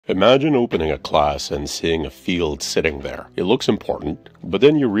Imagine opening a class and seeing a field sitting there. It looks important, but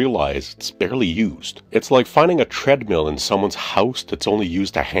then you realize it's barely used. It's like finding a treadmill in someone's house that's only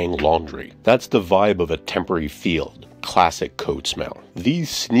used to hang laundry. That's the vibe of a temporary field. Classic code smell. These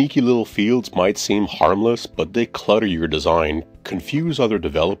sneaky little fields might seem harmless, but they clutter your design, confuse other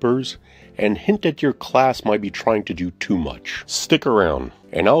developers, and hint that your class might be trying to do too much. Stick around,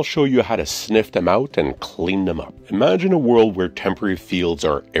 and I'll show you how to sniff them out and clean them up. Imagine a world where temporary fields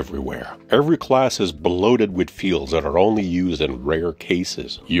are everywhere. Every class is bloated with fields that are only used in rare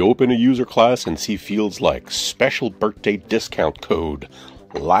cases. You open a user class and see fields like special birthday discount code,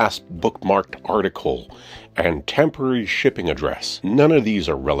 last bookmarked article, and temporary shipping address. None of these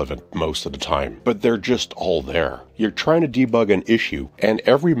are relevant most of the time, but they're just all there. You're trying to debug an issue, and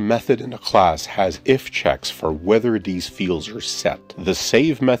every method in the class has if checks for whether these fields are set. The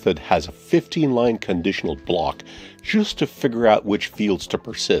save method has a 15-line conditional block just to figure out which fields to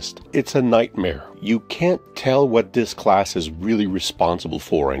persist. It's a nightmare. You can't tell what this class is really responsible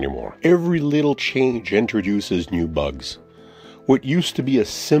for anymore. Every little change introduces new bugs. What used to be a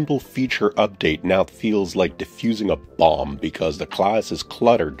simple feature update now feels like defusing a bomb because the class is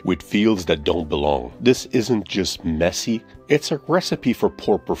cluttered with fields that don't belong. This isn't just messy, it's a recipe for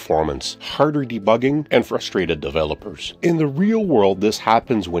poor performance, harder debugging, and frustrated developers. In the real world, this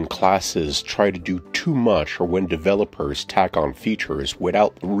happens when classes try to do too much or when developers tack on features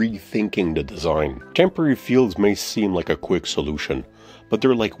without rethinking the design. Temporary fields may seem like a quick solution, but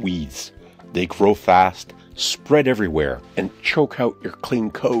they're like weeds. They grow fast, spread everywhere, and choke out your clean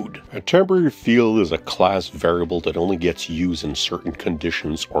code. A temporary field is a class variable that only gets used in certain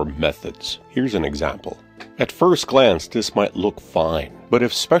conditions or methods. Here's an example. At first glance, this might look fine, but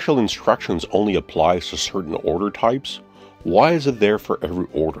if special instructions only applies to certain order types, why is it there for every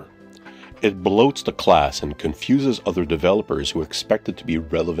order? It bloats the class and confuses other developers who expect it to be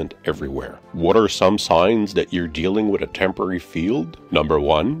relevant everywhere. What are some signs that you're dealing with a temporary field? Number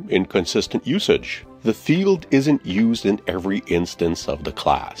 1, inconsistent usage. The field isn't used in every instance of the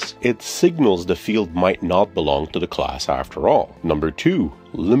class. It signals the field might not belong to the class after all. Number 2,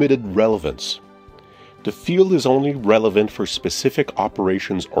 limited relevance. The field is only relevant for specific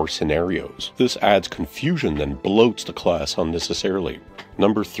operations or scenarios. This adds confusion and bloats the class unnecessarily.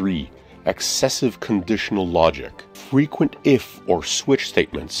 Number 3, excessive conditional logic. Frequent if or switch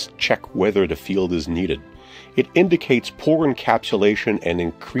statements check whether the field is needed. It indicates poor encapsulation and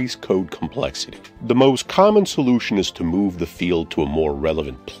increased code complexity. The most common solution is to move the field to a more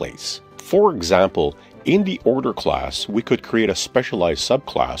relevant place. For example, in the order class, we could create a specialized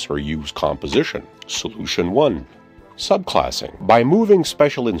subclass or use composition. Solution 1. Subclassing. By moving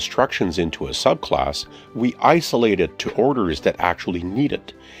special instructions into a subclass, we isolate it to orders that actually need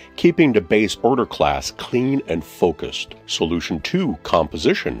it, keeping the base order class clean and focused. Solution 2.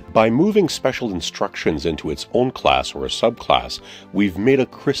 Composition. By moving special instructions into its own class or a subclass, we've made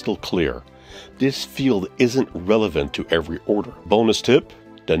it crystal clear. This field isn't relevant to every order. Bonus tip: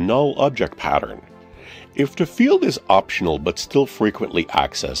 the null object pattern. If the field is optional but still frequently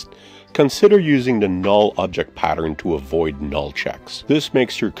accessed, consider using the null object pattern to avoid null checks. This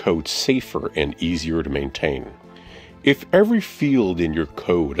makes your code safer and easier to maintain. If every field in your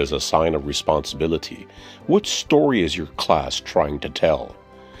code is a sign of responsibility, what story is your class trying to tell?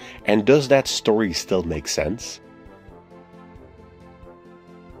 And does that story still make sense?